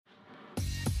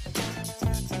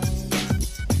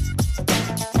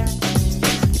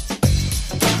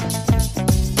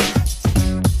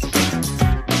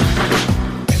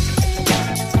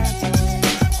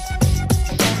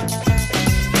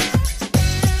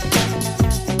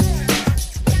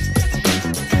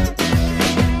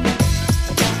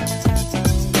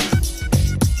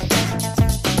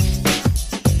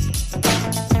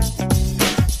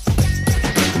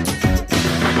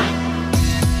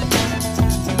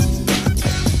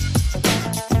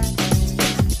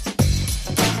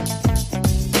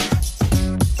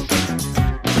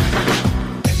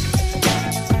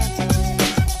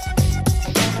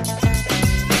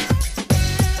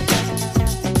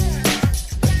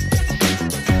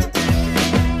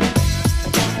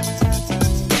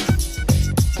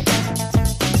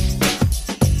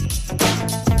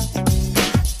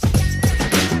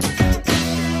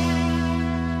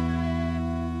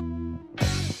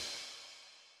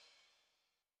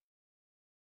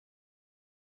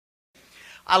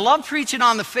I love preaching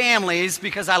on the families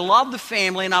because I love the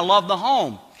family and I love the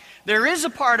home. There is a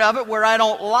part of it where I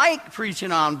don't like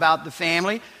preaching on about the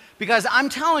family because I'm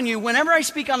telling you, whenever I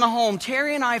speak on the home,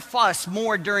 Terry and I fuss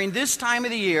more during this time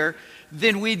of the year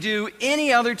than we do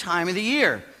any other time of the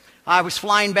year. I was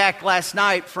flying back last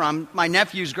night from my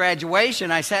nephew's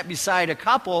graduation. I sat beside a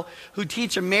couple who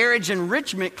teach a marriage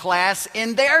enrichment class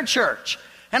in their church.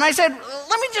 And I said,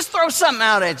 let me just throw something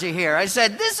out at you here. I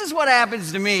said, this is what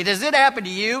happens to me. Does it happen to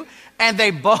you? And they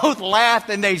both laughed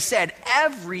and they said,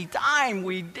 every time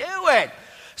we do it.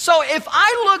 So if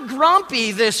I look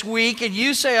grumpy this week and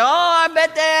you say, oh, I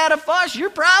bet they had a fuss, you're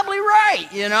probably right,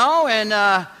 and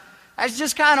that's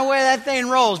just kind of the way that thing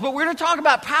rolls. But we're going to talk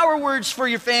about power words for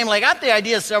your family. I got the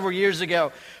idea several years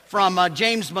ago from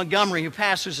James Montgomery, who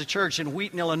pastors a church in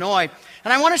Wheaton, Illinois.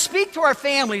 And I want to speak to our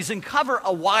families and cover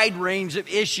a wide range of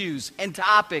issues and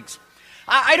topics.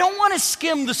 I don't want to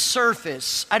skim the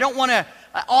surface. I don't want to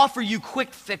offer you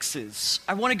quick fixes.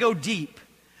 I want to go deep.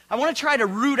 I want to try to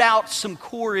root out some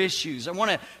core issues. I want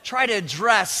to try to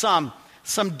address some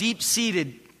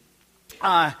deep-seated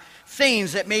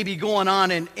things that may be going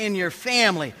on in your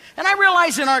family. And I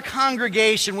realize in our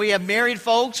congregation we have married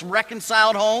folks,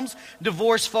 reconciled homes,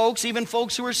 divorced folks, even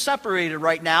folks who are separated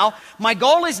right now. My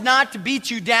goal is not to beat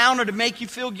you down or to make you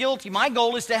feel guilty. My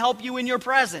goal is to help you in your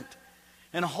present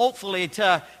and hopefully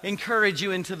to encourage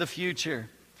you into the future.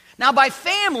 Now, by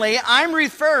family, I'm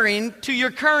referring to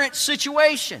your current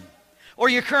situation or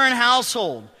your current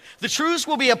household. The truths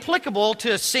will be applicable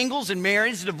to singles and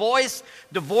marrieds,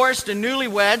 divorced and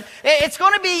newlywed. It's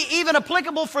going to be even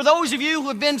applicable for those of you who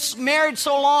have been married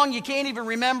so long you can't even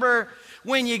remember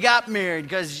when you got married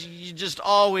because you just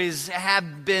always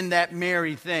have been that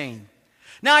married thing.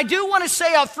 Now, I do want to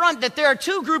say up front that there are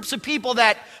two groups of people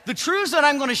that the truths that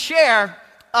I'm going to share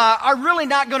are really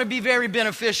not going to be very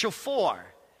beneficial for,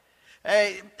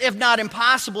 if not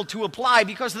impossible to apply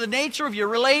because of the nature of your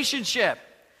relationship.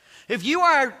 If you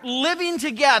are living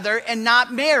together and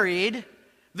not married,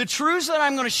 the truths that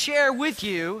I'm going to share with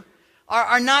you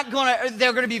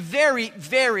they're going to be very,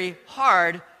 very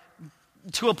hard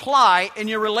to apply in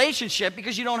your relationship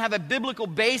because you don't have a biblical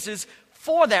basis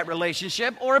for that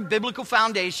relationship or a biblical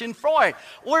foundation for it.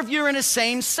 Or if you're in a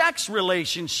same-sex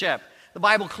relationship, the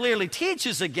Bible clearly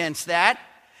teaches against that.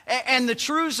 And the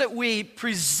truths that we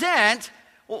present,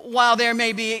 while there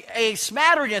may be a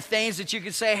smattering of things that you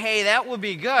could say, hey, that would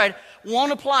be good,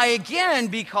 won't apply again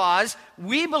because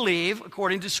we believe,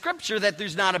 according to Scripture, that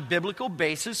there's not a biblical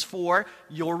basis for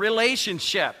your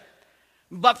relationship.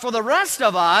 But for the rest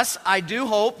of us, I do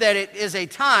hope that it is a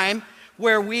time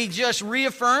where we just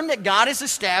reaffirm that God has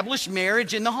established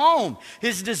marriage in the home.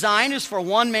 His design is for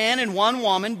one man and one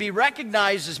woman be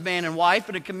recognized as man and wife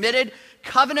in a committed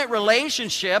covenant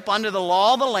relationship under the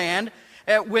law of the land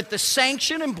with the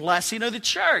sanction and blessing of the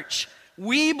church.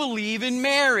 We believe in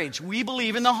marriage. We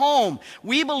believe in the home.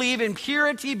 We believe in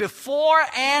purity before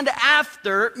and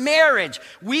after marriage.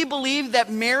 We believe that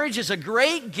marriage is a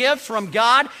great gift from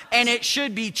God and it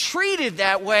should be treated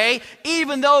that way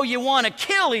even though you want to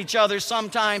kill each other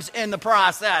sometimes in the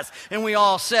process. And we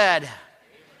all said,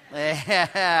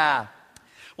 yeah.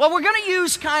 Well, we're going to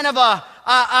use kind of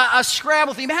a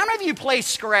Scrabble theme. How many of you play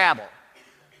Scrabble?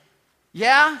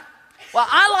 Yeah? Well,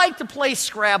 I like to play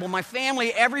Scrabble. My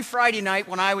family, every Friday night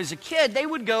when I was a kid, they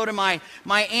would go to my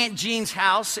Aunt Jean's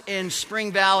house in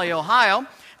Spring Valley, Ohio,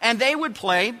 and they would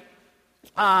play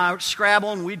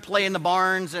Scrabble, and we'd play in the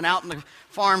barns and out in the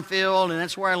farm field, and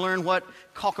that's where I learned what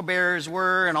kookaburras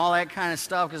were and all that kind of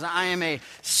stuff because I am a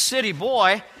city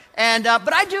boy. And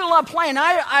but I do love playing.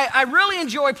 I really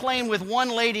enjoy playing with one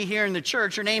lady here in the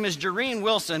church. Her name is Doreen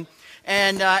Wilson,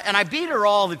 and I beat her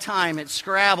all the time at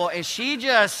Scrabble, and she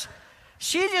just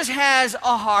has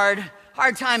a hard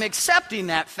time accepting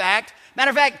that fact. Matter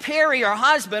of fact, Perry, her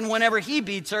husband, whenever he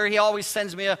beats her, he always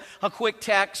sends me a quick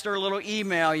text or a little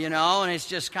email, and it's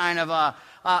just kind of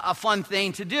a fun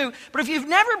thing to do. But if you've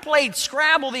never played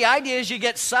Scrabble, the idea is you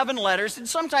get 7 letters, and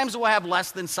sometimes we'll have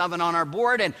less than 7 on our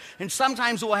board, and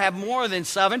sometimes we'll have more than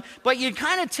 7, but you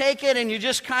kind of take it and you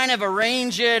just kind of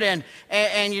arrange it,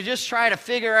 and you just try to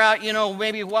figure out,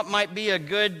 maybe what might be a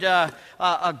good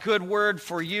word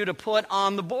for you to put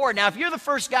on the board. Now, if you're the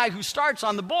first guy who starts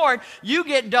on the board, you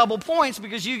get double points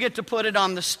because you get to put it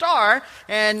on the star,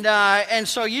 and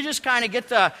so you just kind of get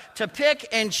to pick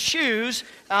and choose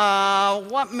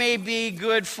what may be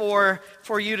good for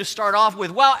you to start off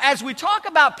with. Well, as we talk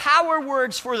about power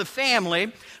words for the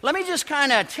family, let me just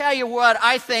kind of tell you what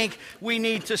I think we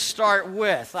need to start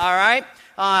with, all right?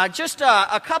 Just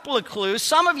a couple of clues.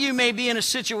 Some of you may be in a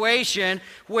situation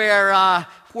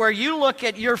where you look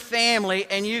at your family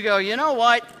and you go, you know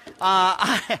what?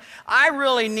 I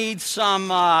really need some,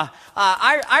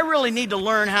 I really need to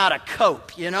learn how to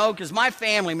cope, because my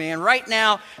family, man, right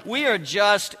now, we are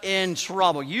just in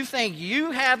trouble. You think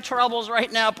you have troubles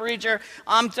right now, preacher?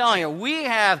 I'm telling you, we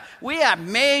have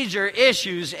major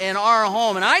issues in our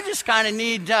home, and I just kind of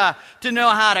need to know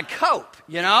how to cope,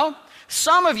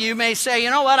 Some of you may say, you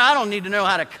know what, I don't need to know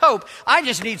how to cope. I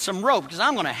just need some rope because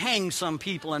I'm going to hang some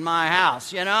people in my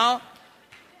house, You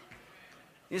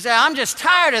say, I'm just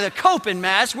tired of the coping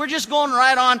mess. We're just going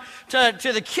right on to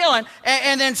the killing.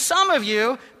 And then some of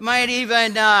you might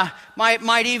even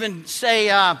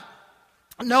say,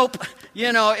 nope,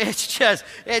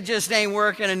 it just ain't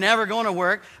working and never going to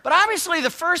work. But obviously the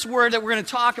first word that we're going to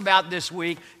talk about this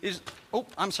week is,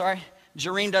 I'm sorry.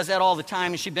 Jareen does that all the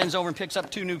time, and she bends over and picks up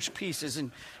 2 new pieces.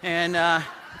 And the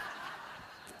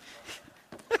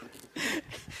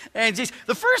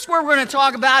first word we're going to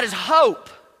talk about is hope.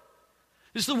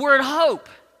 It's the word hope.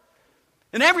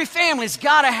 And every family's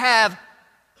got to have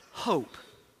hope.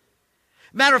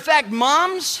 Matter of fact,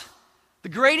 moms, the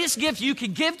greatest gift you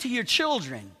can give to your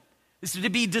children is to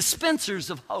be dispensers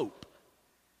of hope.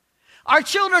 Our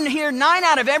children hear 9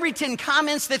 out of every 10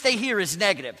 comments that they hear is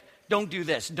negative. Don't do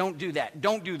this, don't do that,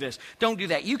 don't do this, don't do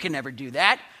that. You can never do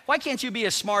that. Why can't you be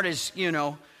as smart as,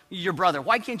 your brother?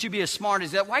 Why can't you be as smart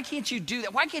as that? Why can't you do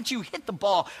that? Why can't you hit the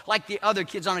ball like the other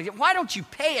kids on it? Why don't you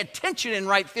pay attention in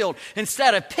right field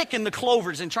instead of picking the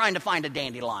clovers and trying to find a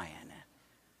dandelion?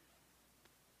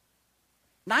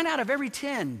 9 out of every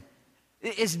 10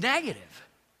 is negative.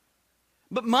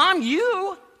 But mom,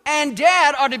 you and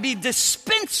dad are to be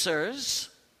dispensers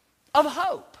of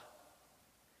hope.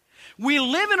 We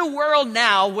live in a world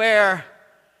now where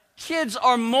kids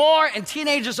are more and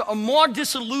teenagers are more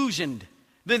disillusioned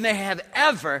than they have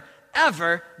ever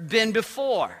been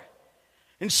before.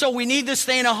 And so we need this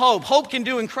thing of hope. Hope can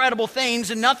do incredible things,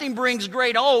 and nothing brings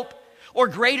great hope or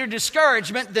greater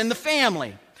discouragement than the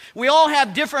family. We all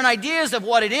have different ideas of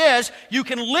what it is. You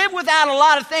can live without a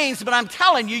lot of things, but I'm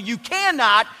telling you, you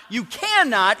cannot,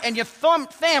 and your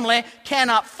family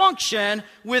cannot function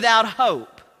without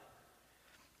hope.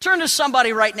 Turn to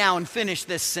somebody right now and finish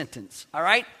this sentence, all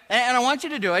right? And I want you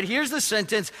to do it. Here's the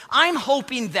sentence. I'm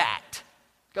hoping that.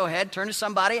 Go ahead, turn to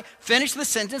somebody, finish the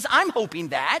sentence. I'm hoping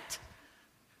that.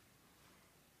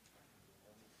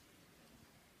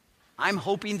 I'm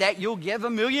hoping that you'll give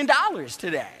 $1 million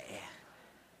today.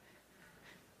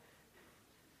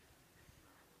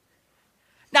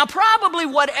 Now, probably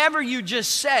whatever you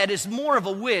just said is more of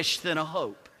a wish than a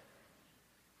hope.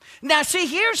 Now, see,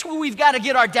 here's where we've got to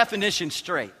get our definition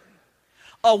straight.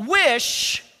 A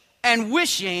wish and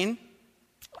wishing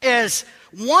is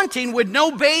wanting with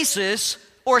no basis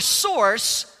or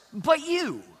source but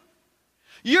you.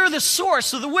 You're the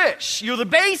source of the wish. You're the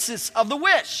basis of the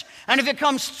wish. And if it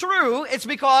comes true, it's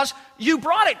because you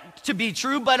brought it to be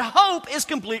true, but hope is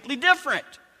completely different.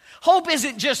 Hope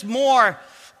isn't just more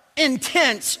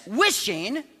intense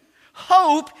wishing.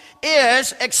 Hope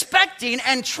is expecting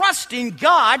and trusting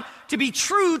God to be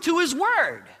true to His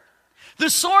Word. The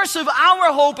source of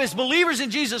our hope as believers in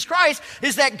Jesus Christ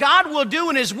is that God will do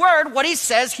in His Word what He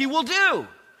says He will do.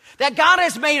 That God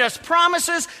has made us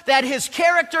promises, that His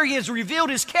character, He has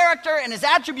revealed His character and His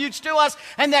attributes to us,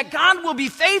 and that God will be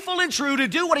faithful and true to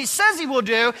do what He says He will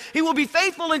do. He will be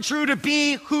faithful and true to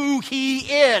be who He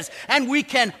is. And we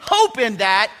can hope in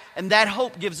that, and that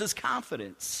hope gives us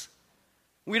confidence.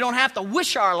 We don't have to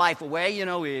wish our life away.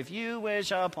 If you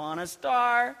wish upon a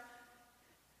star,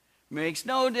 makes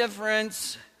no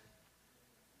difference.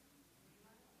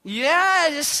 Yeah,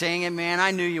 just sing it, man.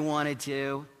 I knew you wanted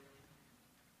to.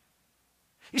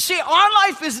 You see, our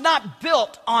life is not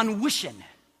built on wishing.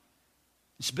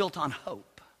 It's built on hope.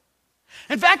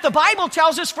 In fact, the Bible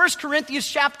tells us, 1 Corinthians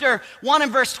chapter 1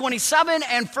 and verse 27,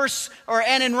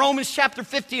 and in Romans chapter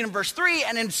 15 and verse 3,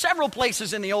 and in several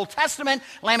places in the Old Testament,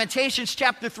 Lamentations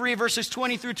chapter 3, verses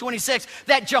 20 through 26,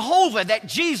 that Jehovah, that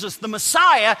Jesus, the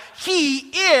Messiah, He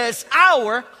is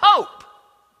our hope.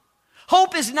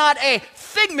 Hope is not a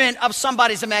figment of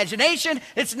somebody's imagination.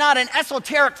 It's not an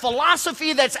esoteric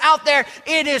philosophy that's out there.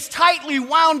 It is tightly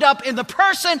wound up in the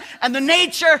person and the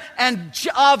nature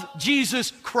of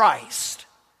Jesus Christ.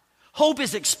 Hope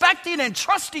is expecting and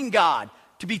trusting God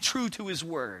to be true to His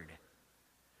Word.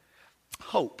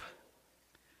 Hope.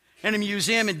 And a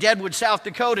museum in Deadwood, South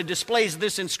Dakota displays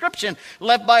this inscription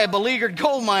left by a beleaguered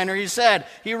gold miner.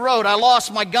 He wrote, I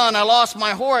lost my gun, I lost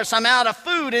my horse, I'm out of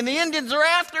food, and the Indians are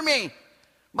after me.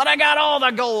 But I got all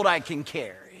the gold I can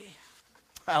carry.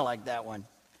 I like that one.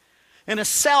 In a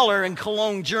cellar in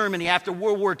Cologne, Germany, after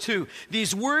World War II,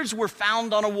 these words were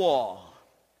found on a wall.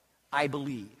 I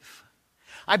believe.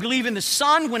 I believe in the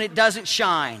sun when it doesn't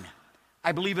shine.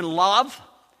 I believe in love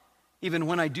even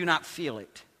when I do not feel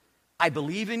it. I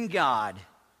believe in God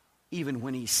even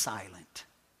when He's silent.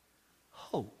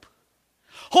 Hope.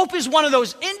 Hope is one of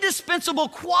those indispensable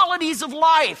qualities of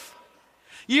life.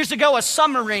 Years ago, a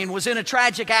submarine was in a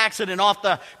tragic accident off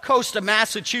the coast of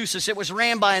Massachusetts. It was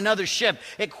ran by another ship.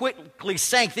 It quickly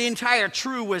sank. The entire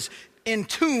crew was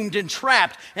entombed and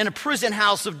trapped in a prison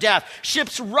house of death.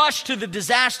 Ships rushed to the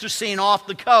disaster scene off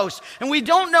the coast. And we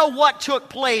don't know what took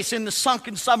place in the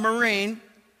sunken submarine,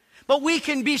 but we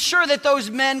can be sure that those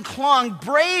men clung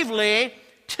bravely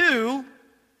to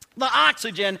the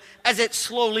oxygen as it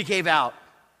slowly gave out.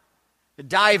 The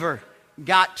diver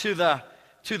got to the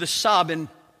sub and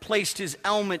placed his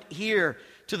helmet here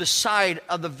to the side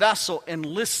of the vessel and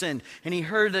listened, and he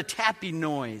heard a tapping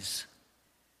noise.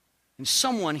 And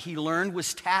someone, he learned,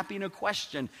 was tapping a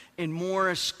question in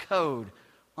Morse code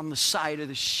on the side of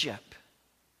the ship.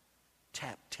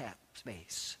 Tap, tap,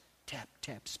 space. Tap,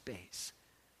 tap, space.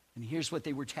 And here's what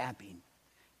they were tapping.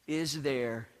 Is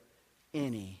there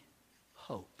any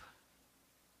hope?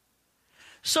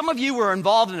 Some of you are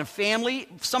involved in a family.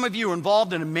 Some of you are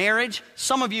involved in a marriage.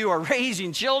 Some of you are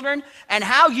raising children. And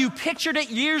how you pictured it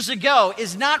years ago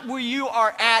is not where you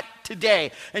are at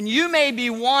today. And you may be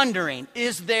wondering,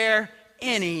 is there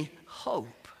any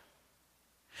hope?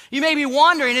 You may be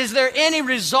wondering, is there any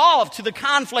resolve to the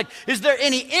conflict? Is there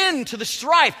any end to the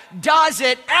strife? Does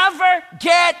it ever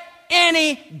get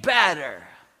any better?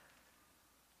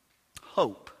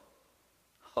 Hope.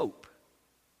 Hope.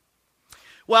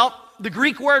 Well, the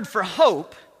Greek word for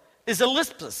hope is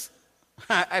elpis.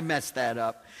 I messed that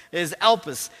up. Is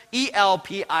elpis,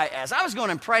 E-L-P-I-S. I was going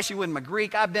to impress you with my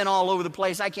Greek. I've been all over the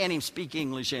place. I can't even speak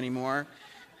English anymore.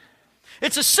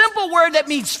 It's a simple word that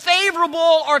means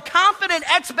favorable or confident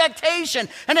expectation,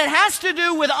 and it has to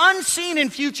do with unseen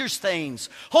and future things.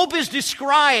 Hope is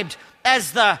described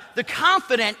as the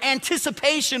confident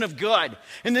anticipation of good.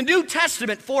 In the New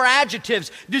Testament, 4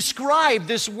 adjectives describe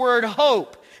this word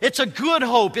hope. It's a good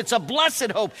hope, it's a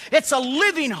blessed hope, it's a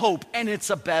living hope, and it's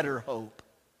a better hope.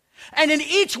 And in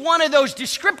each one of those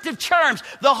descriptive terms,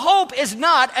 the hope is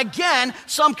not, again,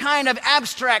 some kind of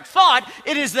abstract thought.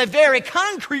 It is the very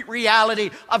concrete reality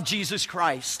of Jesus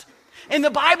Christ. In the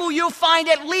Bible, you'll find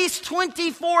at least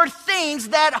 24 things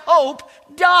that hope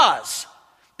does.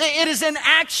 It is an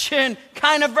action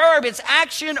kind of verb. It's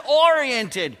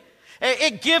action-oriented.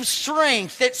 It gives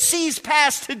strength. It sees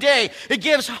past today. It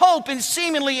gives hope in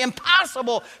seemingly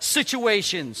impossible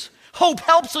situations. Hope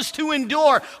helps us to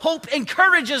endure. Hope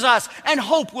encourages us, and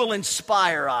hope will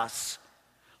inspire us.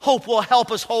 Hope will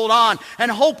help us hold on,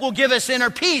 and hope will give us inner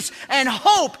peace, and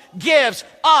hope gives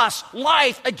us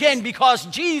life again because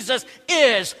Jesus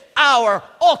is our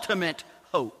ultimate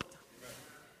hope.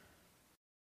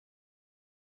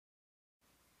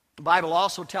 The Bible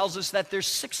also tells us that there's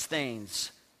 6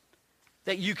 things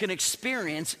that you can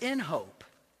experience in hope.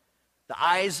 The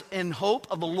eyes in hope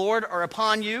of the Lord are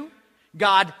upon you.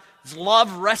 God's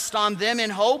love rests on them in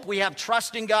hope. We have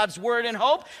trust in God's word in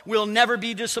hope. We'll never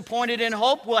be disappointed in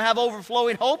hope. We'll have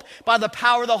overflowing hope by the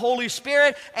power of the Holy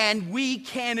Spirit, and we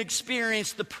can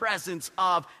experience the presence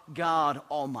of God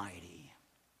Almighty.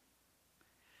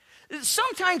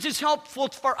 Sometimes it's helpful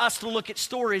for us to look at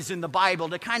stories in the Bible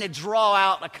to kind of draw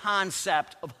out a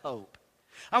concept of hope.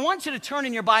 I want you to turn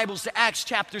in your Bibles to Acts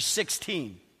chapter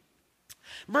 16.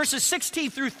 Verses 16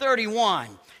 through 31.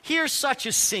 Here's such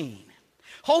a scene.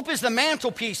 Hope is the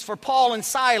mantelpiece for Paul and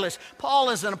Silas. Paul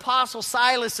is an apostle.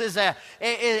 Silas is a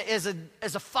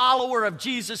follower of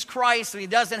Jesus Christ, and he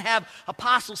doesn't have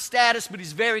apostle status, but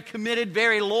he's very committed,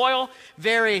 very loyal,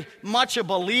 very much a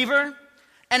believer.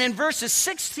 And in verses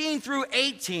 16 through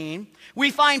 18,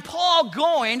 we find Paul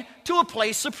going to a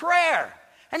place of prayer.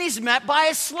 And he's met by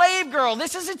a slave girl.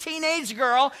 This is a teenage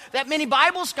girl that many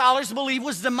Bible scholars believe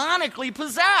was demonically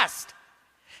possessed.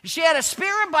 She had a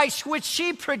spirit by which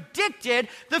she predicted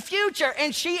the future,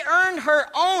 and she earned her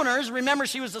owners, remember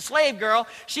she was a slave girl,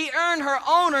 she earned her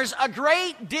owners a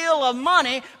great deal of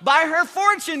money by her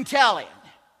fortune telling.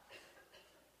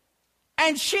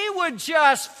 And she would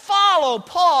just follow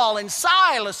Paul and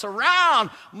Silas around,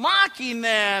 mocking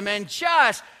them, and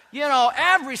just,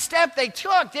 every step they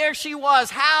took, there she was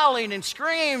howling and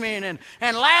screaming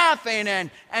and laughing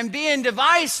and being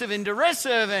divisive and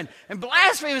derisive and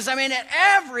blasphemous. I mean, at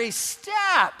every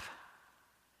step.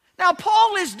 Now,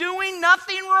 Paul is doing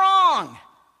nothing wrong.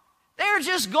 They're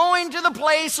just going to the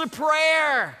place of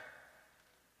prayer.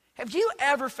 Have you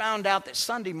ever found out that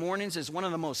Sunday mornings is one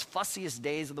of the most fussiest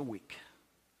days of the week?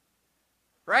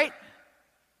 Right?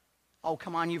 Oh,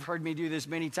 come on, you've heard me do this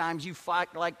many times. You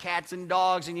fight like cats and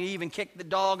dogs, and you even kick the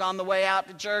dog on the way out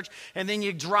to church, and then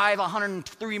you drive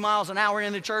 103 miles an hour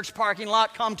in the church parking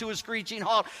lot, come to a screeching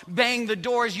halt, bang the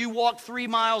doors, you walk 3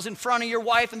 miles in front of your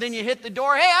wife, and then you hit the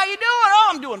door. Hey, how you doing? Oh,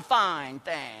 I'm doing fine,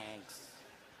 thanks.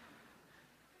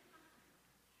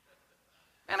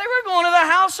 And they were going to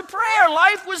the house of prayer.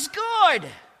 Life was good.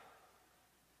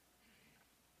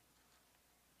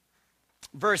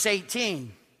 Verse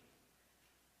 18.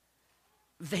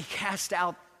 They cast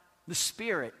out the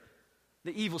spirit,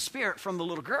 the evil spirit, from the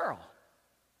little girl.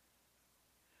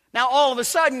 Now, all of a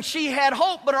sudden, she had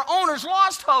hope, but her owners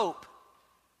lost hope.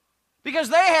 Because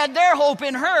they had their hope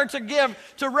in her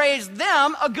to raise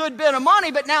them a good bit of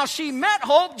money, but now she met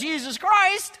hope, Jesus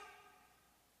Christ,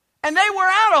 and they were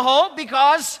out of hope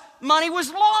because money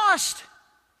was lost.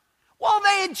 Well,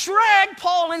 they had dragged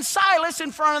Paul and Silas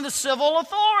in front of the civil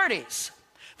authorities.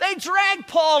 They dragged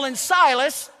Paul and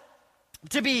Silas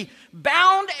to be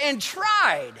bound and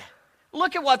tried.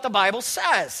 Look at what the Bible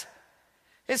says.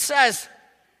 It says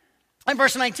in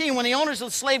verse 19, when the owners of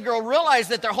the slave girl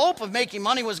realized that their hope of making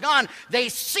money was gone, they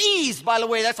seized, by the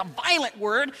way, that's a violent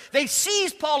word, they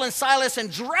seized Paul and Silas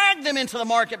and dragged them into the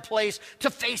marketplace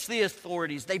to face the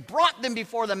authorities. They brought them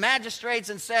before the magistrates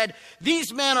and said,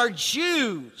 "These men are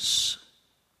Jews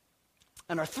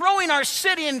and are throwing our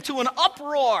city into an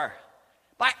uproar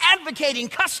by advocating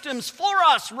customs for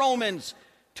us Romans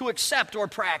to accept or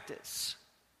practice."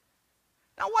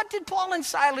 Now, what did Paul and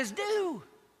Silas do?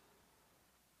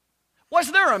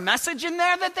 Was there a message in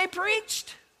there that they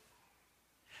preached?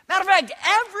 Matter of fact,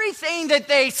 everything that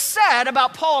they said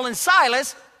about Paul and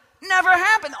Silas never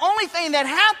happened. The only thing that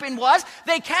happened was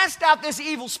they cast out this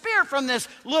evil spirit from this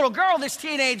little girl, this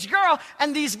teenage girl,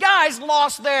 and these guys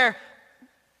lost their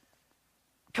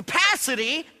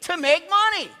capacity to make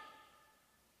money.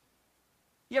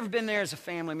 You ever been there as a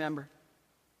family member?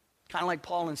 Kind of like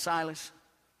Paul and Silas.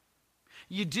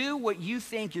 You do what you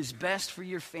think is best for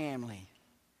your family,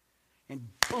 and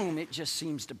boom, it just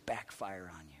seems to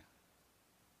backfire on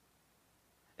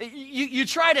you. You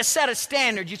try to set a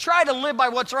standard. You try to live by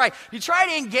what's right. You try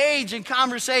to engage in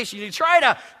conversation. You try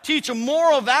to teach a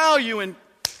moral value, and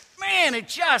man, it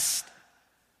just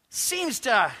seems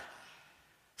to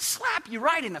slap you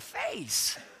right in the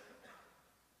face.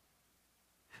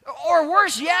 Or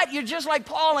worse yet, you're just like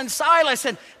Paul and Silas,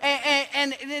 and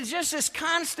it's just this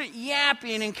constant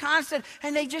yapping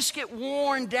and they just get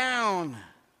worn down.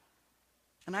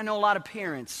 And I know a lot of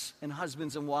parents and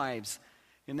husbands and wives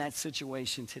in that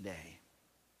situation today.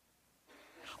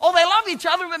 Oh, they love each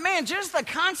other, but man, just the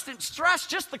constant stress,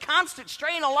 just the constant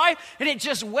strain of life, and it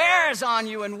just wears on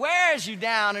you and wears you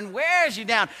down and wears you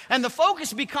down. And the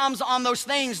focus becomes on those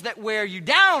things that wear you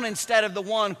down instead of the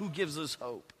one who gives us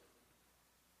hope.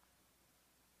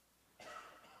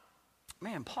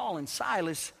 Man, Paul and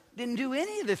Silas didn't do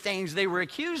any of the things they were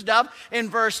accused of in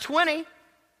verse 20.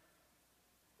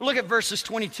 Look at verses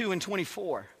 22 and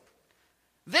 24.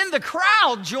 Then the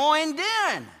crowd joined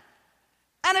in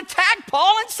and attacked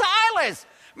Paul and Silas.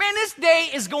 Man, this day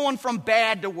is going from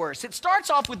bad to worse. It starts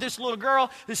off with this little girl,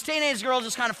 this teenage girl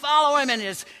just kind of following him and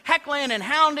is heckling and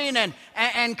hounding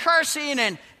and cursing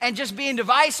and just being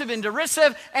divisive and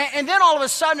derisive. And then all of a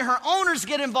sudden her owners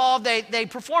get involved. They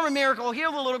perform a miracle,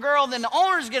 heal the little girl, then the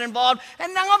owners get involved.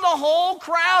 And now the whole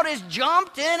crowd has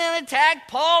jumped in and attacked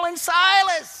Paul and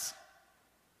Silas.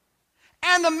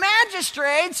 And the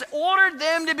magistrates ordered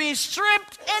them to be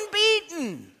stripped and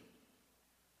beaten.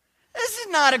 This is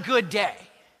not a good day.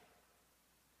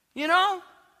 You know?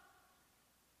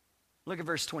 Look at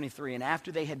verse 23. And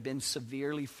after they had been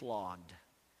severely flogged.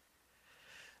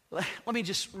 Let me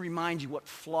just remind you what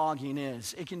flogging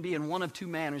is. It can be in one of two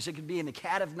manners. It can be in the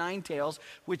cat of nine tails,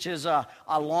 which is a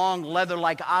long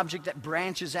leather-like object that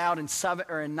branches out in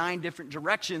 9 different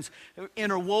directions.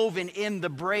 Interwoven in the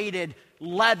braided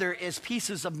leather is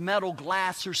pieces of metal,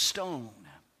 glass, or stone.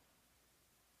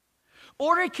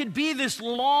 Or it could be this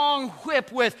long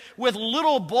whip with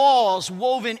little balls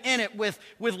woven in it with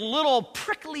little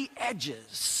prickly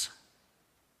edges.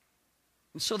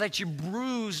 And so that you're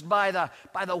bruised by the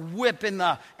whip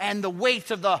and the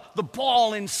weight of the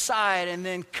ball inside, and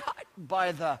then cut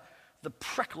by the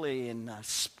prickly and the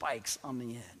spikes on the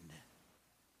end.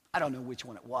 I don't know which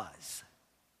one it was.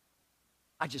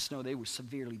 I just know they were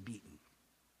severely beaten.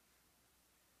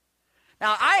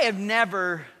 Now, I have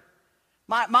never...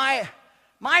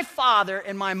 My father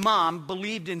and my mom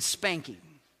believed in spanking.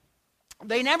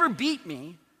 They never beat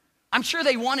me. I'm sure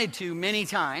they wanted to many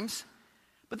times,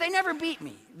 but they never beat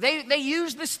me. They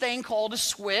used this thing called a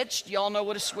switch. Do y'all know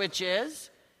what a switch is?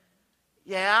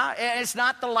 Yeah, and it's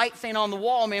not the light thing on the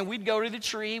wall, man. We'd go to the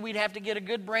tree, we'd have to get a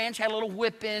good branch, had a little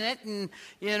whip in it, and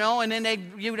and then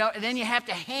and then you have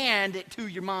to hand it to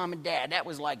your mom and dad. That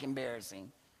was like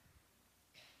embarrassing.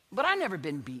 But I've never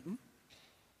been beaten.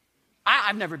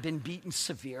 I've never been beaten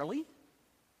severely.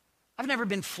 I've never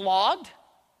been flogged.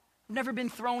 I've never been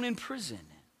thrown in prison.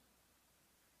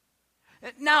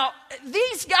 Now,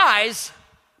 these guys,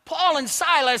 Paul and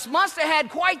Silas, must have had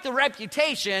quite the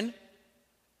reputation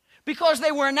because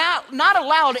they were not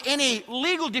allowed any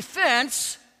legal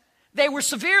defense. They were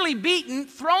severely beaten,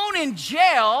 thrown in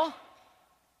jail,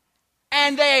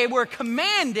 and they were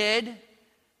commanded,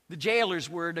 the jailers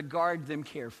were, to guard them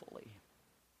carefully.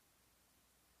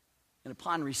 And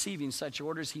upon receiving such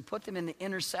orders, he put them in the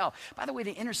inner cell. By the way,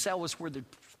 the inner cell was where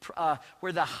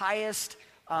the highest,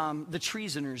 the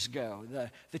treasoners go,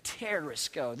 the terrorists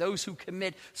go, those who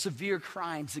commit severe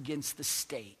crimes against the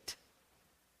state.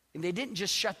 And they didn't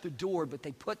just shut the door, but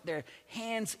they put their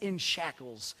hands in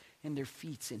shackles and their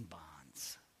feet in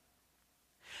bonds.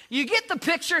 You get the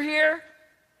picture here?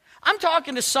 I'm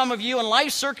talking to some of you, and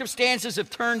life circumstances have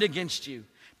turned against you.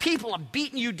 People have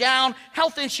beaten you down,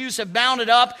 health issues have mounted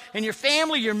up, and your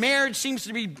family, your marriage seems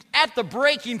to be at the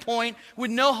breaking point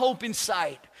with no hope in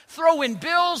sight. Throw in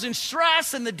bills and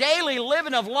stress and the daily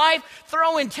living of life.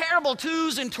 Throw in terrible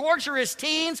twos and torturous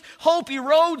teens. Hope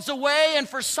erodes away. And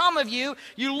for some of you,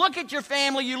 you look at your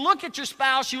family, you look at your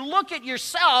spouse, you look at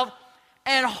yourself,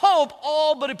 and hope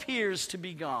all but appears to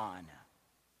be gone.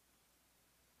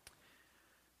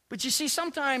 But you see,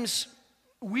 sometimes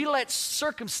we let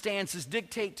circumstances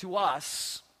dictate to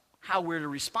us how we're to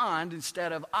respond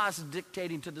instead of us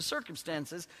dictating to the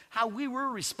circumstances how we will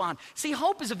respond. See,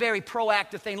 hope is a very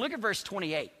proactive thing. Look at verse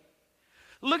 28.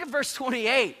 Look at verse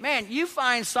 28. Man, you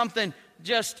find something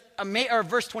just amazing. Or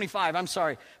verse 25, I'm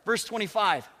sorry. Verse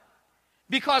 25.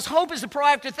 Because hope is a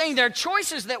proactive thing. There are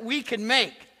choices that we can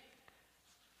make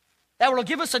that will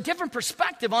give us a different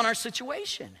perspective on our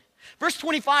situation. Verse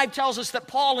 25 tells us that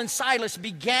Paul and Silas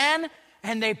began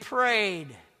and they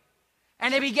prayed.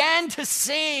 And they began to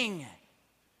sing.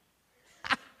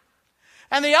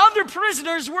 And the other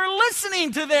prisoners were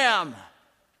listening to them.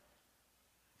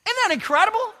 Isn't that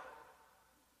incredible?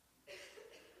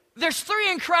 There's 3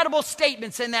 incredible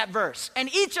statements in that verse. And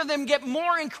each of them get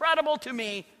more incredible to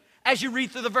me as you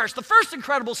read through the verse. The first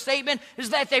incredible statement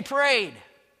is that they prayed.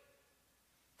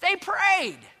 They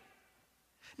prayed.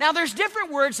 Now, there's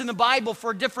different words in the Bible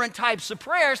for different types of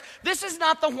prayers. This is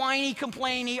not the whiny,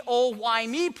 complainy, oh, why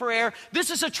me prayer.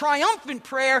 This is a triumphant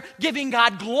prayer, giving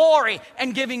God glory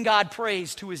and giving God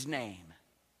praise to his name.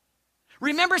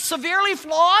 Remember, severely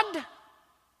flogged,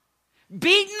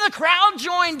 beaten, the crowd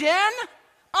joined in,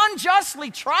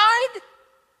 unjustly tried,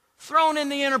 thrown in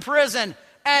the inner prison,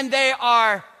 and they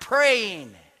are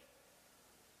praying.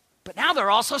 But now they're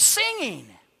also singing.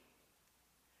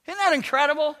 Isn't that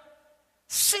incredible?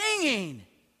 Singing.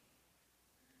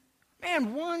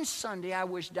 Man, one Sunday I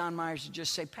wish Don Myers would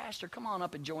just say, Pastor, come on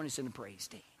up and join us in the praise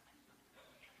team.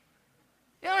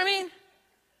 You know what I mean?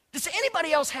 Does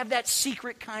anybody else have that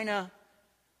secret kind of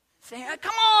thing?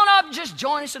 Come on up and just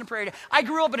join us in the prayer team. I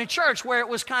grew up in a church where it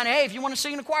was kind of, hey, if you want to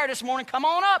sing in the choir this morning, come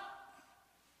on up.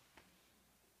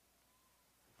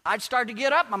 I'd start to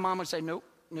get up. My mom would say, nope,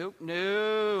 nope,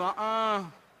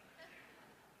 no,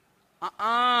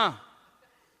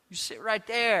 You sit right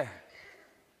there,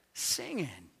 singing.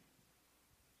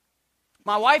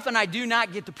 My wife and I do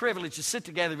not get the privilege to sit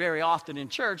together very often in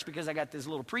church because I got this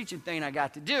little preaching thing I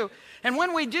got to do. And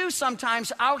when we do,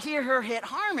 sometimes I'll hear her hit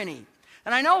harmony.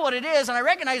 And I know what it is, and I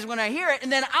recognize when I hear it,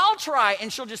 and then I'll try,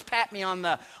 and she'll just pat me on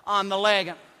the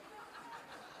leg.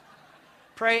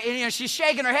 Pray, and she's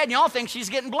shaking her head, and y'all think she's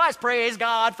getting blessed. Praise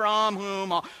God from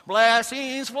whom all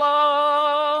blessings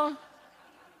flow.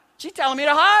 She's telling me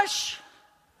to hush.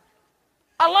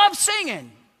 I love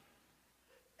singing.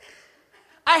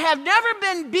 I have never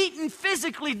been beaten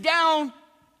physically down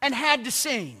and had to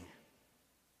sing.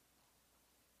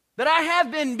 But I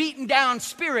have been beaten down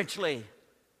spiritually,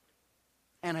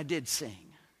 and I did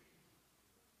sing.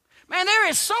 Man, there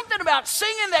is something about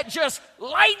singing that just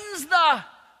lightens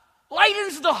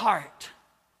the heart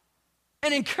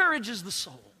and encourages the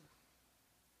soul.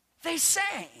 They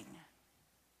sang.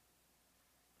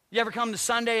 You ever come to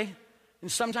Sunday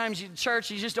and sometimes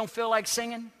church, you just don't feel like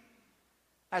singing?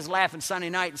 I was laughing Sunday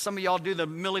night, and some of y'all do the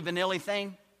Milli Vanilli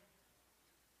thing.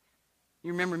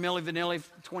 You remember Milli Vanilli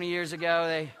 20 years ago?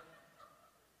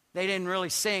 They didn't really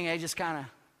sing. They just kind of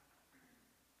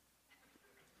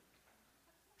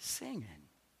singing.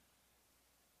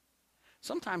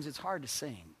 Sometimes it's hard to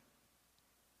sing.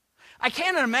 I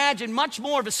can't imagine much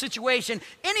more of a situation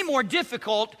any more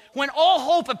difficult when all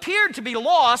hope appeared to be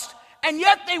lost, and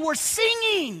yet they were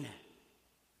singing.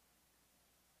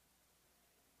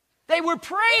 They were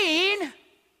praying,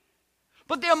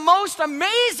 but the most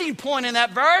amazing point in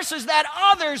that verse is that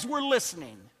others were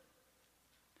listening.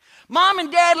 Mom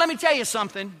and Dad, let me tell you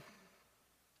something.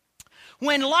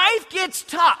 When life gets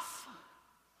tough,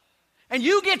 and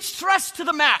you get stressed to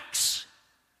the max,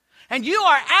 and you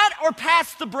are at or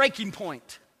past the breaking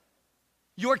point,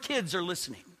 your kids are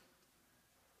listening.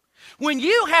 When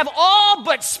you have all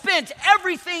but spent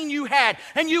everything you had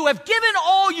and you have given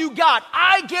all you got,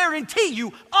 I guarantee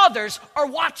you others are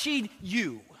watching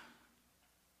you.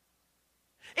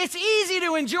 It's easy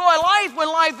to enjoy life when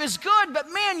life is good,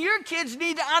 but man, your kids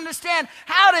need to understand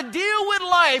how to deal with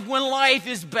life when life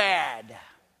is bad.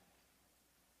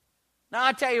 Now,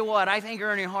 I tell you what, I think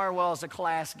Ernie Harwell is a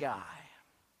class guy.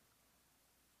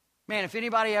 Man, if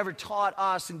anybody ever taught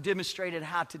us and demonstrated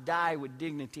how to die with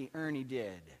dignity, Ernie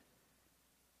did.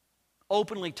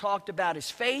 Openly talked about his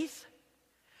faith.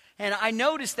 And I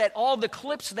noticed that all the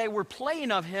clips they were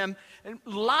playing of him, a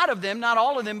lot of them, not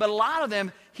all of them, but a lot of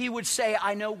them, he would say,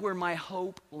 I know where my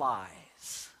hope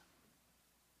lies.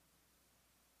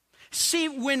 See,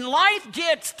 when life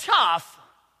gets tough,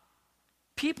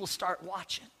 people start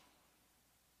watching.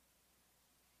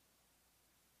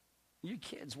 You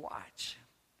kids watch.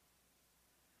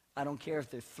 I don't care if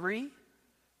they're 3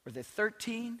 or they're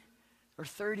 13 or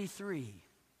 33.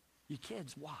 You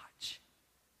kids watch.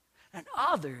 And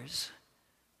others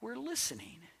were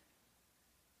listening.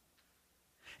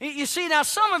 You see, now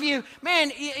some of you,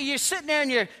 man, you're sitting there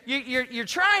and you're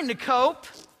trying to cope,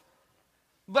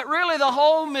 but really the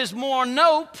home is more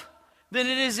nope than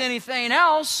it is anything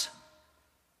else.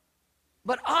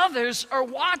 But others are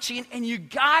watching, and you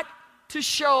got to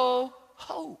show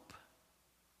hope.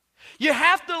 You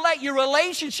have to let your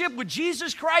relationship with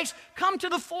Jesus Christ come to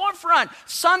the forefront.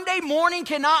 Sunday morning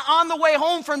cannot, on the way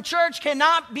home from church,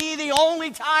 cannot be the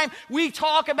only time we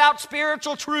talk about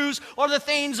spiritual truths or the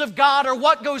things of God or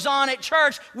what goes on at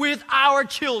church with our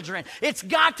children. It's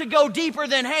got to go deeper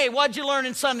than, hey, what'd you learn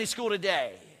in Sunday school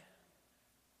today?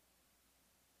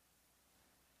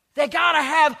 They got to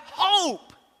have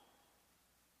hope.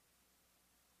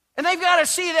 And they've got to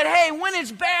see that, hey, when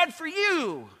it's bad for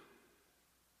you,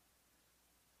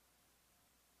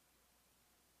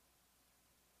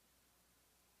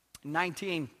 in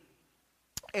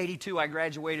 1982, I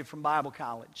graduated from Bible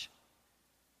college.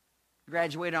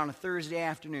 Graduated on a Thursday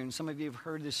afternoon. Some of you have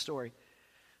heard this story.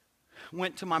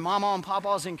 Went to my mama and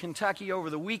papa's in Kentucky over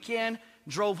the weekend.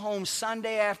 Drove home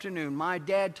Sunday afternoon. My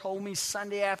dad told me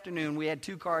Sunday afternoon, we had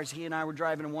 2 cars. He and I were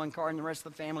driving in one car, and the rest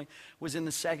of the family was in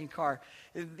the second car.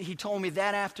 He told me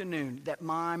that afternoon that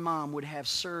my mom would have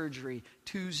surgery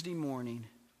Tuesday morning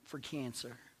for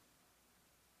cancer.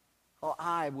 Oh,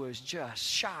 I was just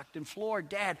shocked and floored.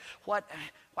 Dad, why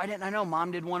didn't I know?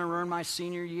 Mom didn't want to ruin my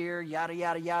senior year, yada,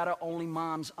 yada, yada. Only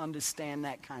moms understand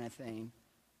that kind of thing.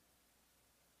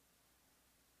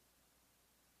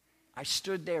 I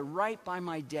stood there right by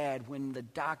my dad when the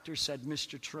doctor said,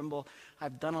 Mr. Trimble,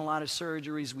 I've done a lot of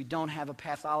surgeries. We don't have a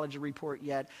pathology report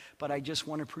yet, but I just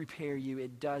want to prepare you.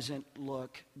 It doesn't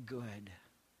look good.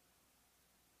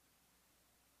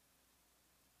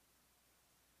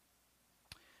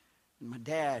 My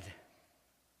dad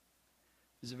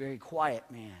was a very quiet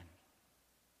man,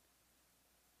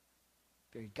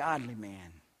 very godly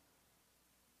man.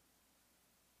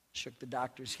 Shook the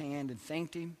doctor's hand and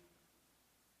thanked him.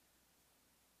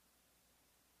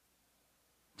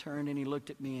 Turned and he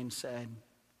looked at me and said,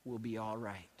 "We'll be all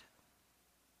right."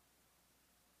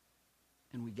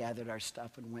 And we gathered our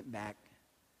stuff and went back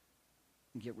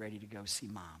and get ready to go see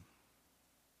Mom.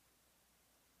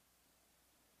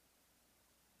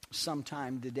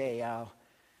 Sometime today, I'll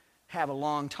have a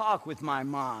long talk with my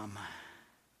mom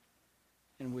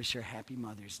and wish her happy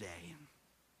Mother's Day.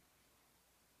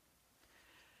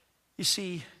 You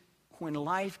see, when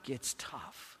life gets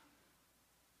tough,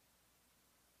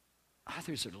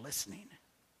 others are listening.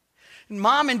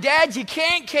 Mom and dad, you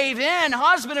can't cave in.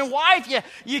 Husband and wife,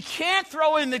 you can't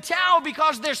throw in the towel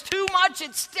because there's too much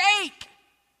at stake.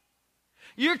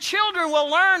 Your children will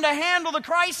learn to handle the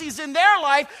crises in their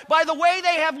life by the way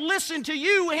they have listened to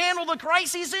you handle the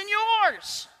crises in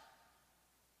yours.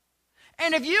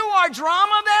 And if you are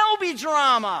drama, they'll be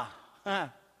drama.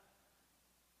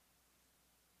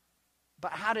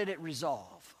 But how did it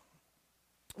resolve?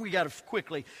 We got to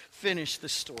quickly finish the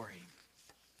story.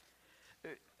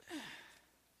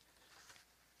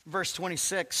 Verse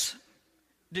 26,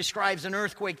 describes an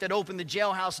earthquake that opened the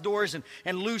jailhouse doors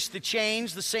and loosed the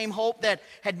chains. The same hope that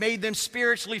had made them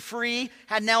spiritually free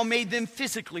had now made them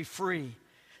physically free.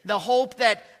 The hope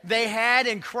that they had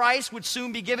in Christ would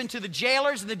soon be given to the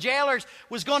jailers, and the jailers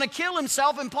was going to kill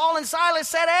himself, and Paul and Silas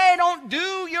said, hey, don't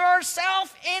do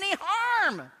yourself any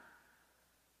harm.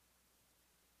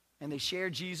 And they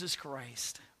shared Jesus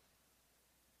Christ.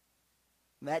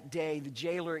 That day, the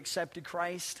jailer accepted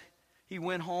Christ. He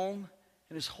went home,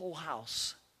 and his whole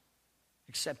house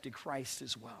accepted Christ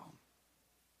as well.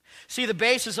 See, the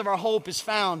basis of our hope is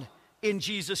found in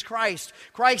Jesus Christ.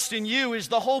 Christ in you is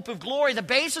the hope of glory. The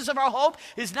basis of our hope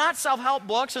is not self-help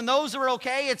books, and those are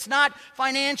okay. It's not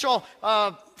financial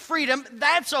freedom.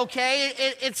 That's okay.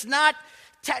 It's not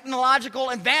technological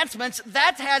advancements.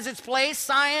 That has its place.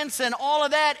 Science and all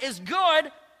of that is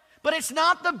good, but it's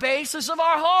not the basis of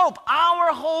our hope.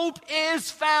 Our hope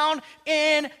is found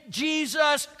in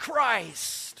Jesus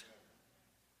Christ.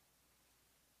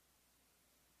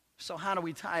 So how do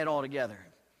we tie it all together?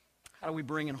 How do we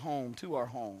bring it home to our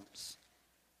homes?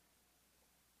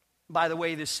 By the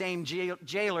way, the same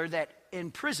jailer that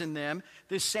imprisoned them,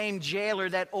 the same jailer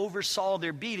that oversaw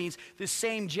their beatings, the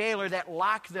same jailer that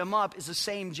locked them up is the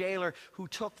same jailer who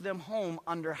took them home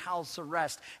under house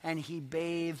arrest, and he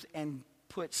bathed and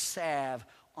put salve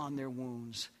on their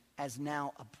wounds as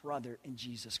now a brother in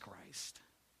Jesus Christ.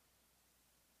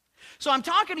 So I'm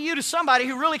talking to you, to somebody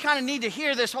who really kind of need to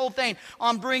hear this whole thing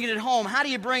on bringing it home. How do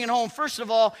you bring it home? First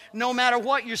of all, no matter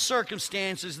what your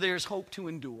circumstances, there's hope to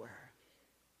endure.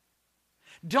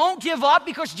 Don't give up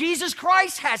because Jesus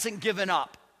Christ hasn't given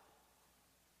up.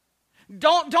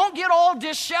 Don't get all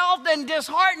disheveled and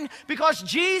disheartened because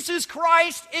Jesus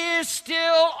Christ is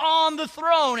still on the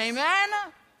throne. Amen?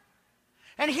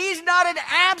 And He's not an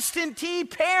absentee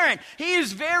parent. He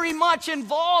is very much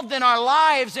involved in our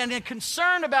lives and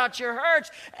concerned about your hurts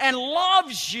and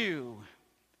loves you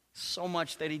so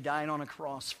much that He died on a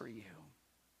cross for you.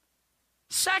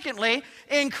 Secondly,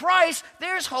 in Christ,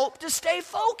 there's hope to stay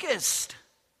focused.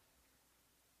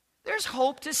 There's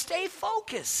hope to stay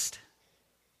focused.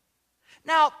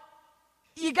 Now,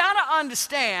 you got to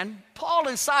understand, Paul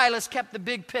and Silas kept the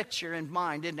big picture in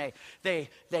mind, didn't they?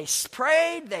 They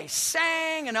prayed, they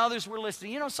sang, and others were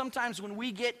listening. You know, sometimes when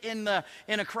we get in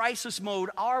a crisis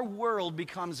mode, our world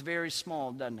becomes very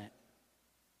small, doesn't it?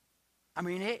 I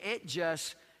mean, it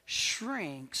just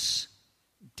shrinks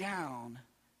down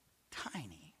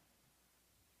tiny.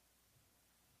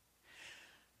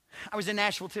 I was in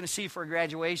Nashville, Tennessee for a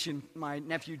graduation. My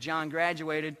nephew John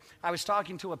graduated. I was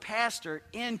talking to a pastor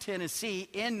in Tennessee,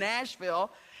 in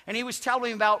Nashville, and he was telling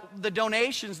me about the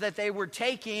donations that they were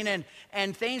taking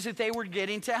and things that they were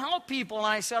getting to help people. And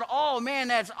I said, oh man,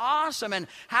 that's awesome. And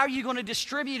how are you going to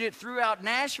distribute it throughout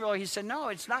Nashville? He said, no,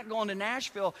 it's not going to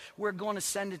Nashville. We're going to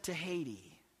send it to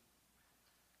Haiti.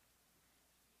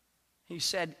 He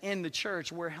said, in the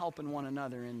church, we're helping one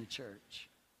another in the church.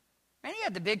 Man, he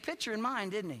had the big picture in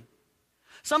mind, didn't he?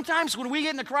 Sometimes when we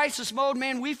get in the crisis mode,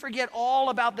 man, we forget all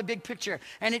about the big picture.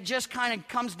 And it just kind of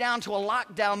comes down to a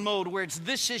lockdown mode where it's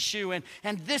this issue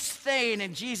and this thing.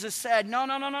 And Jesus said, no.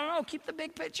 Keep the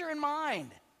big picture in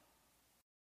mind.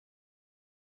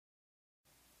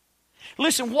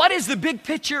 Listen, what is the big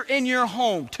picture in your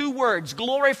home? 2 words,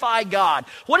 glorify God.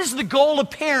 What is the goal of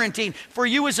parenting for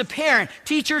you as a parent?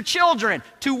 Teach your children,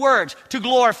 2 words, to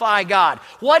glorify God.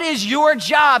 What is your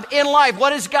job in life?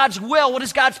 What is God's will? What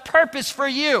is God's purpose for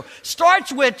you?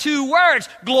 Starts with 2 words,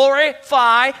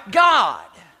 glorify God.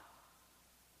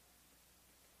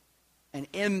 And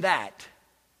in that,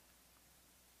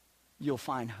 you'll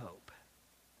find hope.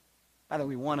 By the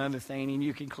way, one other thing, and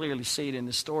you can clearly see it in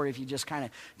the story if you just kind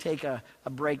of take a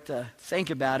break to think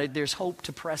about it. There's hope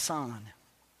to press on.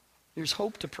 There's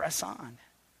hope to press on.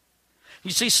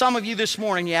 You see, some of you this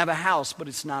morning, you have a house, but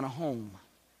it's not a home.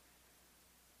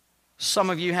 Some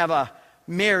of you have a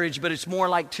marriage, but it's more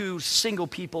like 2 single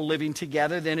people living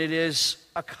together than it is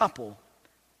a couple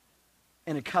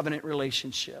in a covenant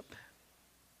relationship.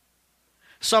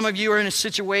 Some of you are in a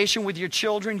situation with your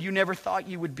children you never thought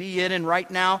you would be in, and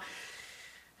right now,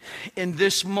 in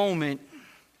this moment,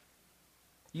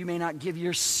 you may not give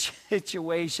your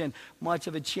situation much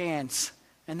of a chance.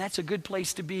 And that's a good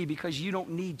place to be because you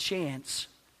don't need chance.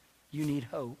 You need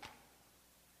hope.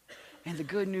 And the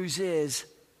good news is,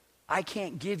 I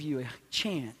can't give you a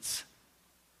chance,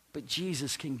 but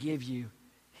Jesus can give you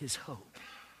His hope.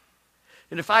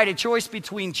 And if I had a choice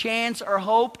between chance or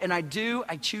hope, and I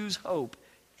choose hope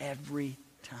every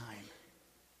time.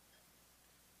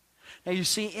 Now you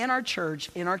see, in our church,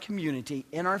 in our community,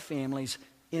 in our families,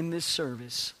 in this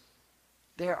service,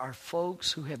 there are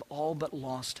folks who have all but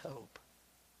lost hope.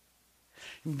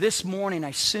 This morning,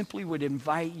 I simply would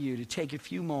invite you to take a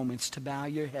few moments to bow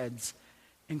your heads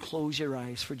and close your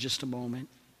eyes for just a moment.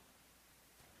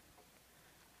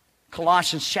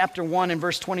 Colossians chapter 1 and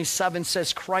verse 27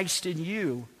 says, Christ in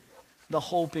you, the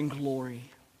hope and glory.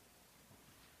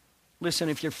 Listen,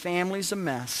 if your family's a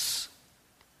mess,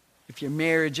 if your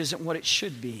marriage isn't what it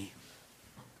should be,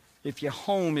 if your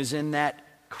home is in that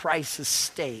crisis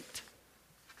state,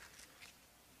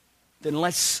 then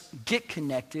let's get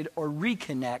connected or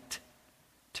reconnect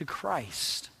to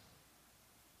Christ,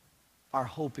 our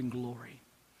hope and glory.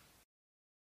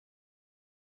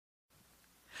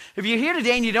 If you're here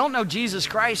today and you don't know Jesus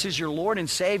Christ as your Lord and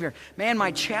Savior, man,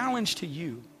 my challenge to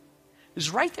you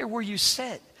is right there where you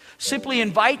sit. Simply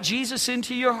invite Jesus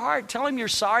into your heart. Tell him you're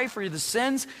sorry for the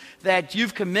sins that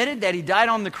you've committed, that he died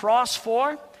on the cross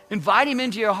for. Invite him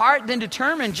into your heart, then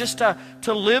determine just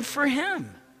to live for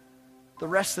him the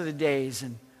rest of the days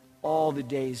and all the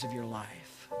days of your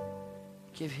life.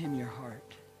 Give him your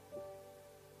heart.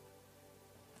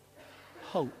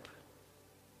 Hope.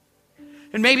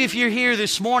 And maybe if you're here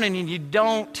this morning and you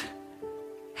don't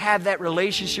have that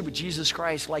relationship with Jesus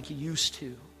Christ like you used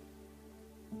to,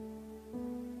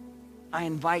 I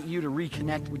invite you to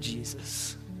reconnect with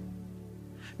Jesus.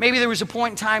 Maybe there was a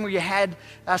point in time where you had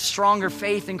a stronger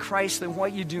faith in Christ than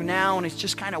what you do now, and it's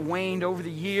just kind of waned over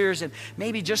the years, and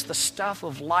maybe just the stuff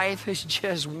of life has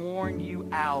just worn you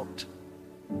out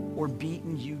or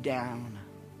beaten you down.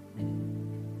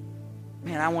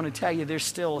 Man, I want to tell you there's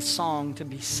still a song to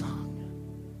be sung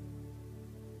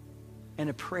and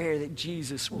a prayer that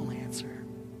Jesus will answer.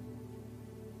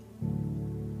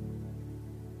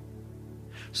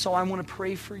 So I want to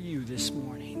pray for you this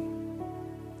morning.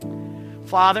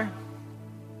 Father,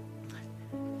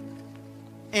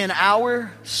 in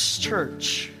our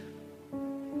church,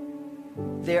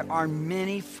 there are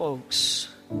many folks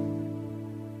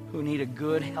who need a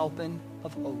good helping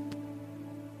of hope.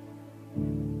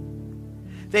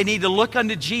 They need to look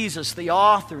unto Jesus, the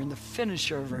author and the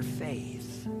finisher of our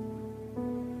faith.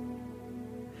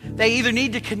 They either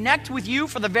need to connect with you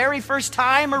for the very first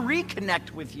time or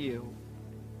reconnect with you.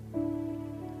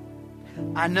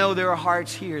 I know there are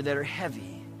hearts here that are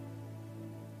heavy,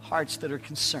 hearts that are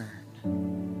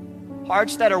concerned,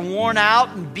 hearts that are worn out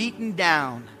and beaten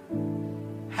down,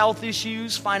 health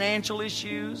issues, financial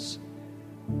issues,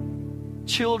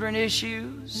 children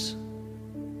issues,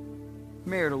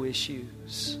 marital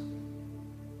issues,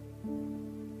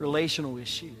 relational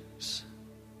issues.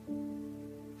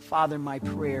 Father, my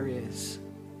prayer is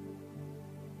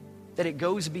that it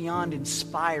goes beyond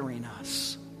inspiring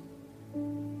us,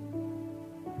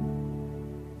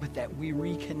 but that we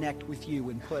reconnect with you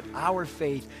and put our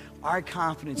faith, our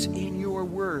confidence in your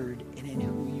word and in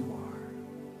who you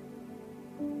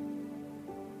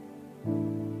are.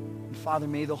 And Father,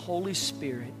 may the Holy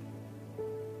Spirit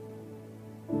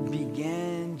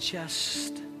begin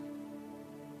just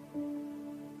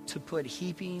to put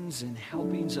heapings and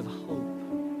helpings of hope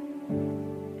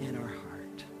in our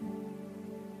heart.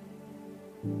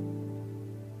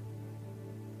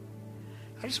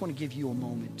 I just want to give you a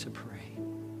moment to pray.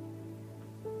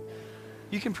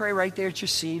 You can pray right there at your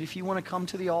seat. If you want to come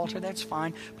to the altar, that's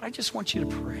fine. But I just want you to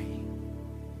pray.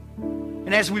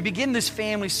 And as we begin this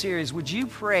family series, would you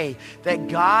pray that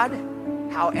God,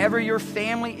 however your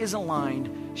family is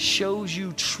aligned, shows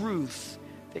you truth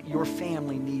that your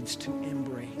family needs to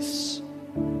embrace?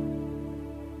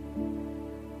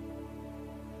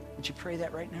 Would you pray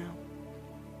that right now?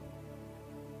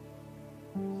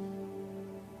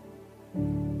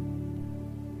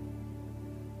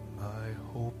 My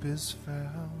hope is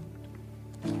found.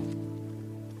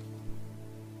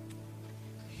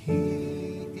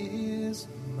 He is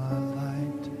my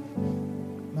light,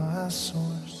 my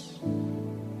source,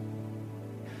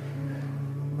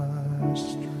 my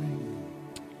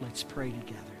strength. Let's pray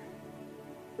together.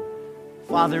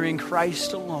 Father, in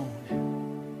Christ alone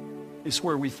is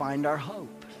where we find our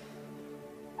hope.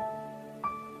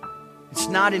 It's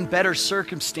not in better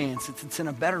circumstances. It's in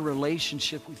a better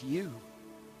relationship with you.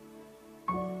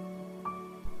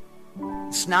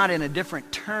 It's not in a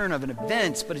different turn of an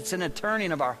event, but it's in a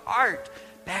turning of our heart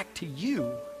back to you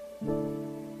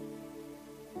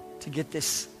to get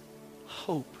this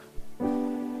hope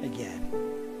again.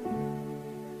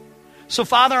 So,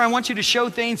 Father, I want you to show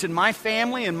things in my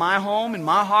family, in my home, in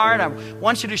my heart. I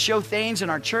want you to show things in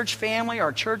our church family,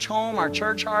 our church home, our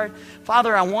church heart.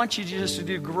 Father, I want you just to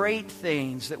do great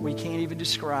things that we can't even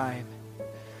describe.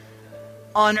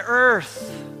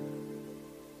 Unearth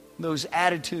those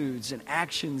attitudes and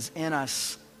actions in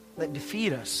us that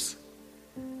defeat us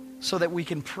so that we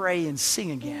can pray and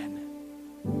sing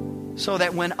again. so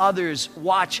that when others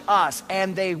watch us,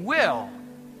 and they will,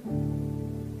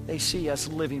 they see us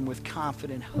living with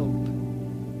confident hope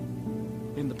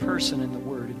in the person and the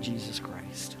word of Jesus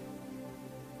Christ.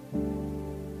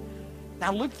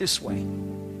 Now look this way.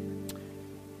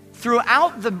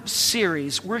 Throughout the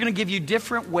series, we're going to give you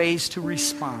different ways to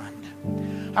respond.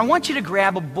 I want you to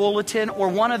grab a bulletin or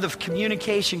one of the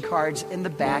communication cards in the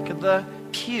back of the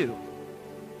pew.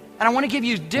 And I want to give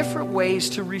you different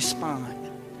ways to respond.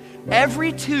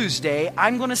 Every Tuesday,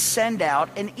 I'm going to send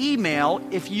out an email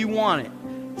if you want it.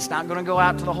 It's not going to go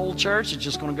out to the whole church. It's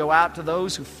just going to go out to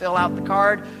those who fill out the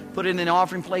card, put it in an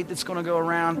offering plate that's going to go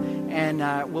around,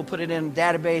 and we'll put it in a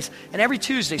database. And every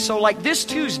Tuesday, so like this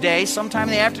Tuesday, sometime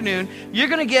in the afternoon, you're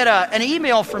going to get an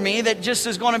email from me that just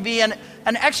is going to be an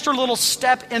extra little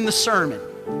step in the sermon.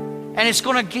 And it's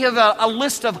going to give a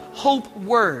list of hope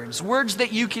words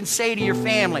that you can say to your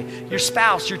family, your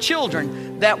spouse, your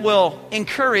children, that will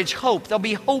encourage hope. There'll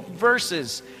be hope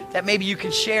verses that maybe you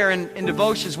can share in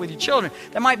devotions with your children.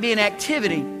 There might be an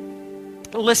activity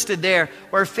listed there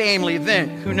or a family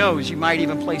event. Who knows? You might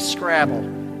even play Scrabble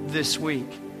this week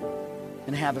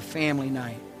and have a family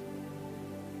night.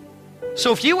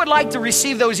 So if you would like to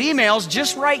receive those emails,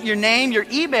 just write your name, your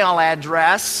email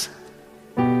address,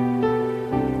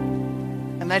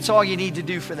 and that's all you need to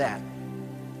do for that.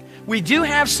 We do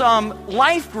have some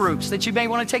life groups that you may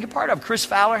want to take a part of. Chris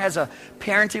Fowler has a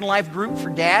parenting life group for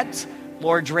dads.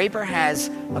 Laura Draper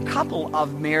has a couple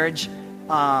of marriage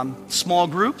small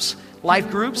groups,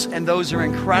 life groups, and those are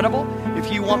incredible.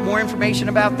 If you want more information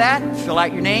about that, fill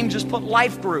out your name, just put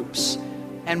life groups,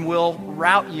 and we'll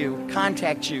route you,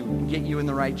 contact you, and get you in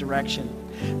the right direction.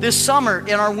 This summer,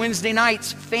 in our Wednesday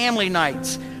nights, family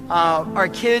nights, our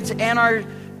kids and our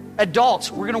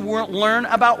adults, we're going to learn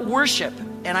about worship,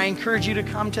 and I encourage you to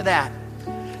come to that.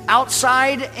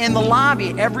 Outside in the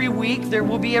lobby, every week, there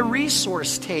will be a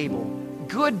resource table.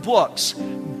 Good books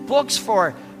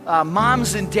for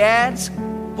moms and dads,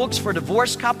 books for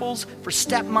divorced couples, for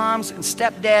stepmoms and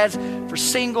stepdads, for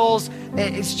singles.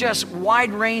 It's just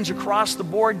wide range across the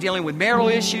board, dealing with marital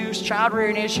issues, child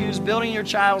rearing issues, building your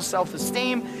child's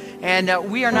self-esteem.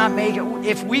 And we are not making,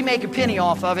 if we make a penny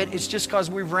off of it, it's just because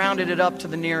we've rounded it up to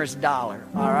the nearest dollar,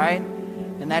 all right?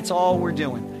 And that's all we're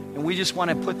doing. And we just want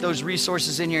to put those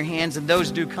resources in your hands, and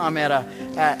those do come at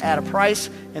a price,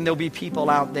 and there'll be people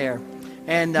out there.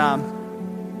 And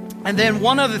then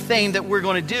one other thing that we're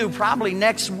going to do probably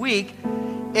next week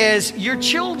is your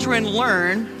children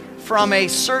learn from a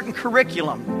certain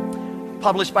curriculum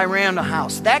published by Randall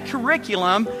House. That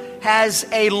curriculum has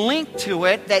a link to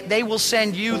it that they will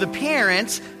send you, the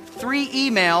parents, 3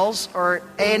 emails or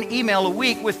an email a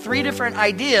week with 3 different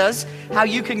ideas how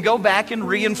you can go back and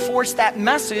reinforce that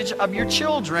message of your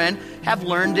children have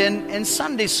learned in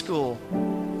Sunday school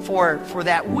for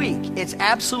that week. It's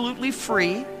absolutely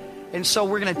free. And so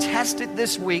we're going to test it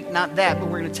this week, not that, but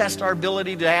we're going to test our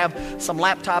ability to have some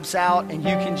laptops out, and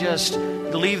you can just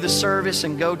leave the service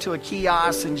and go to a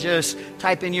kiosk and just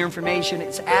type in your information.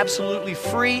 It's absolutely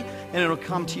free, and it'll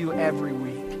come to you every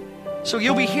week. So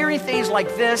you'll be hearing things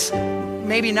like this,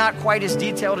 maybe not quite as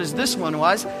detailed as this one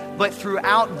was, but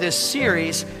throughout this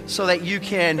series so that you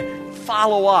can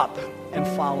follow up and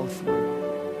follow through.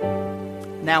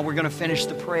 Now we're going to finish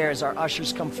the prayer as our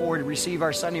ushers come forward to receive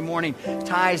our Sunday morning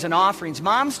tithes and offerings.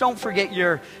 Moms, don't forget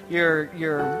your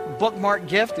bookmark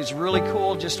gift. It's really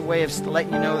cool, just a way of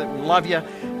letting you know that we love you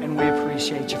and we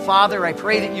appreciate you. Father, I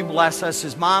pray that you bless us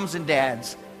as moms and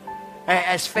dads,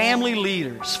 as family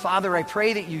leaders. Father, I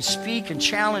pray that you speak and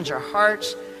challenge our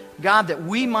hearts, God, that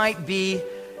we might be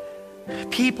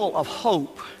people of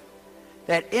hope,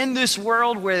 that in this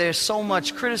world where there's so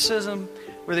much criticism,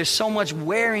 where there's so much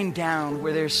wearing down,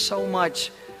 where there's so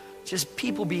much just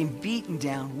people being beaten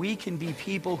down, we can be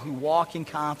people who walk in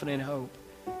confident hope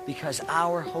because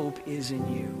our hope is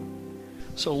in you.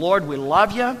 So, Lord, we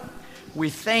love you. We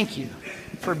thank you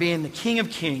for being the King of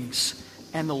Kings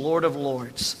and the Lord of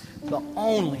Lords, the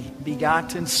only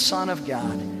begotten Son of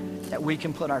God that we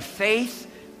can put our faith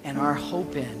and our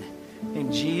hope in.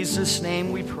 In Jesus'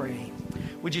 name we pray.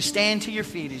 Would you stand to your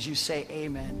feet as you say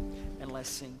amen, and let's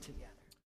sing together.